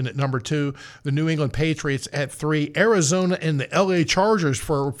 Washington at number 2. The New England Patriots at 3. Arizona and the LA Chargers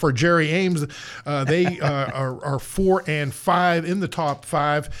for Jerry Ames. They are 4 and 5 in the top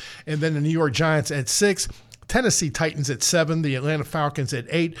 5. And then the New York Giants at 6. Tennessee Titans at 7, the Atlanta Falcons at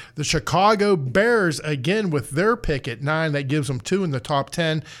 8, the Chicago Bears again with their pick at 9. That gives them 2 in the top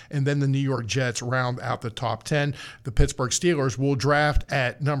 10, and then the New York Jets round out the top 10. The Pittsburgh Steelers will draft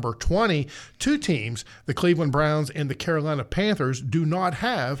at number 20. 2 teams, the Cleveland Browns and the Carolina Panthers, do not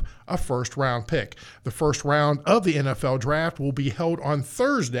have a first-round pick. The first round of the NFL draft will be held on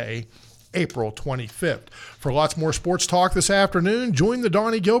Thursday, April 25th. For lots more sports talk this afternoon, join the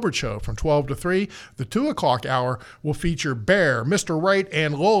Donnie Gilbert Show from 12 to 3. The 2 o'clock hour will feature Bear, Mr. Wright,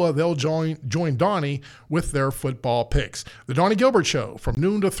 and Lola. They'll join Donnie with their football picks. The Donnie Gilbert Show from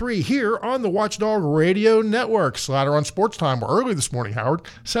noon to 3 here on the Watchdog Radio Network. Slatter on Sports Time. We're early this morning, Howard,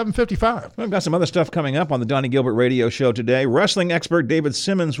 7:55. We've got some other stuff coming up on the Donnie Gilbert Radio Show today. Wrestling expert David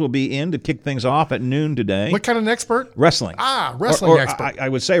Simmons will be in to kick things off at noon today. What kind of an expert? Wrestling. Wrestling expert. I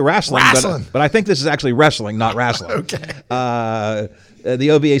would say wrestling. But I think this is actually wrestling, not wrestling. Okay. The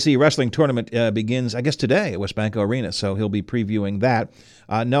OVAC wrestling tournament begins, I guess, today at Westbanco Arena, so he'll be previewing that.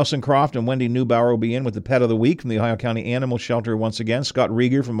 Nelson Croft and Wendy Neubauer will be in with the Pet of the Week from the Ohio County Animal Shelter once again. Scott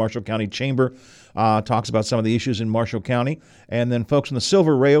Rieger from Marshall County Chamber talks about some of the issues in Marshall County. And then folks from the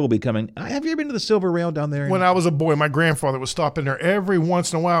Silver Rail will be coming. Have you ever been to the Silver Rail down there? When I was a boy, my grandfather would stop in there every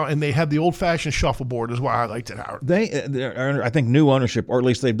once in a while, and they had the old-fashioned shuffleboard is why I liked it, Howard. They're, I think, new ownership, or at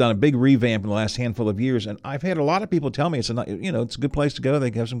least they've done a big revamp in the last handful of years. And I've had a lot of people tell me it's a good place to go.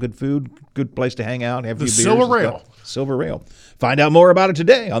 They have some good food, good place to hang out, have a few beers. The Silver Rail. Silver Rail. Find out more about it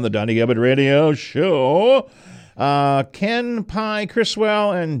today on the Donnie Gilbert Radio Show. Ken Pye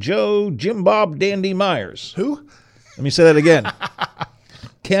Criswell and Joe Jim Bob Dandy Myers. Who? Let me say that again.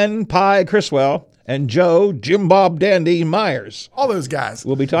 Ken Pye Criswell and Joe Jim Bob Dandy Myers. All those guys.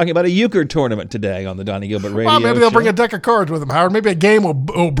 We'll be talking about a euchre tournament today on the Donnie Gilbert Radio Well, maybe they'll Show. bring a deck of cards with them, Howard. Maybe a game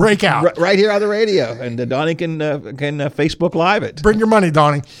will break out. Right here on the radio. And Donnie can Facebook Live it. Bring your money,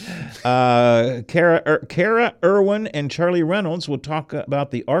 Donnie. Kara Irwin and Charlie Reynolds will talk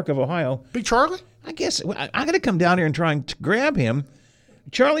about the Ark of Ohio. Big Charlie? I guess I'm going to come down here and try and grab him.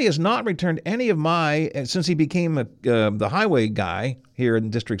 Charlie has not returned any of since he became the highway guy here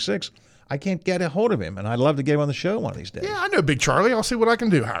in District 6. I can't get a hold of him, and I'd love to get him on the show one of these days. Yeah, I know Big Charlie. I'll see what I can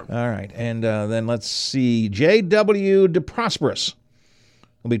do, Howard. All right, and then let's see. J.W. DeProsperous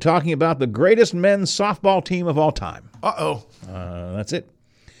will be talking about the greatest men's softball team of all time. Uh-oh. That's it.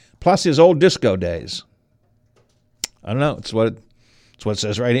 Plus his old disco days. I don't know. It's what it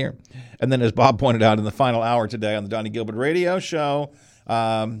says right here. And then as Bob pointed out in the final hour today on the Donnie Gilbert Radio Show,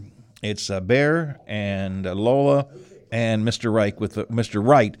 it's Bear and Lola and Mr. Wright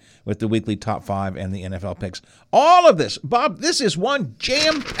with the weekly top 5 and the NFL picks. All of this, Bob, this is one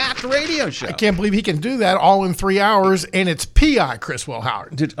jam-packed radio show. I can't believe he can do that all in 3 hours, and it's P.I. Criswell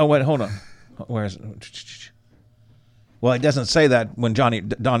Howard. Wait, hold on. Where is it? Well, it doesn't say that when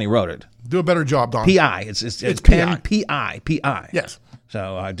Donnie wrote it. Do a better job, Don. P.I. It's pen P.I. P.I. Yes.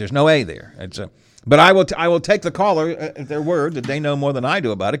 So there's no A there. But I will take the caller at their word that they know more than I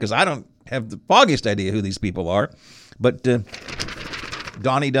do about it, because I don't have the foggiest idea who these people are. But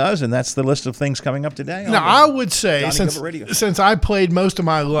Donnie does, and that's the list of things coming up today. Now, I would say, since I played most of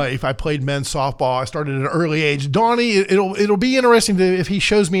my life, I played men's softball. I started at an early age. Donnie, it'll be interesting if he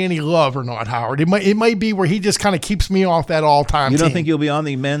shows me any love or not, Howard. It might be where he just kind of keeps me off that all-time team. You don't team. think you'll be on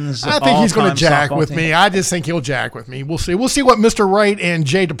the men's I think he's going to jack with team? me. I just think he'll jack with me. We'll see. We'll see what Mr. Wright and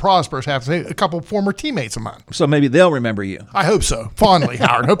Jay DeProsperous have to say, a couple of former teammates of mine. So maybe they'll remember you. I hope so. Fondly,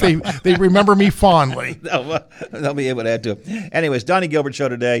 Howard. Hope they remember me fondly. They'll be able to add to it. Anyways, Donnie Gilbert Gilbert Show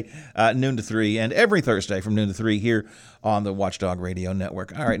today, noon to 3, and every Thursday from noon to 3 here on the Watchdog Radio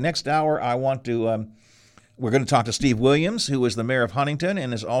Network. All right, next hour I want to... We're going to talk to Steve Williams, who is the mayor of Huntington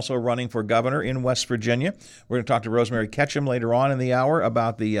and is also running for governor in West Virginia. We're going to talk to Rosemary Ketchum later on in the hour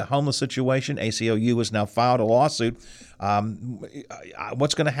about the homeless situation. ACLU has now filed a lawsuit.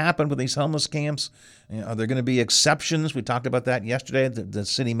 What's going to happen with these homeless camps? Are there going to be exceptions? We talked about that yesterday. The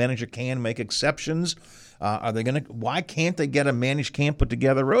city manager can make exceptions. Why can't they get a managed camp put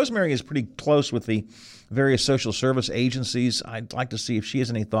together? Rosemary is pretty close with the various social service agencies. I'd like to see if she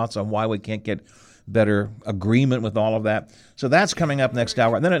has any thoughts on why we can't get better agreement with all of that. So that's coming up next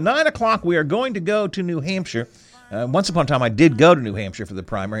hour. And then at 9 o'clock, we are going to go to New Hampshire. Once upon a time, I did go to New Hampshire for the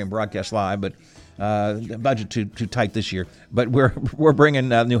primary and broadcast live, but the budget too tight this year. But we're bringing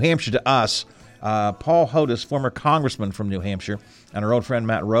New Hampshire to us. Paul Hodes, former congressman from New Hampshire, and our old friend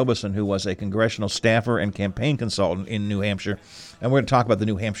Matt Robeson, who was a congressional staffer and campaign consultant in New Hampshire. And we're going to talk about the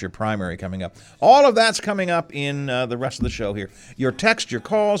New Hampshire primary coming up. All of that's coming up in the rest of the show here. Your text, your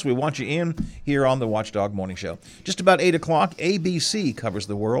calls, we want you in here on the Watchdog Morning Show. Just about 8 o'clock, ABC covers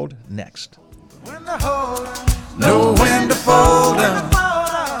the world next. Know when to fold down,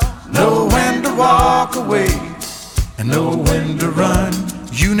 know when to walk away, and know when to run.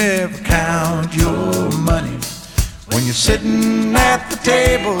 You never count your money. When you're sitting at the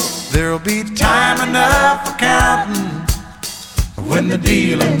table, there'll be time enough for counting. When the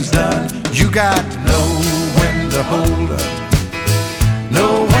dealing's done, you got to know when to hold up,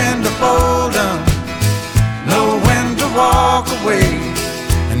 know when to fold up, know when to walk away,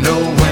 and know when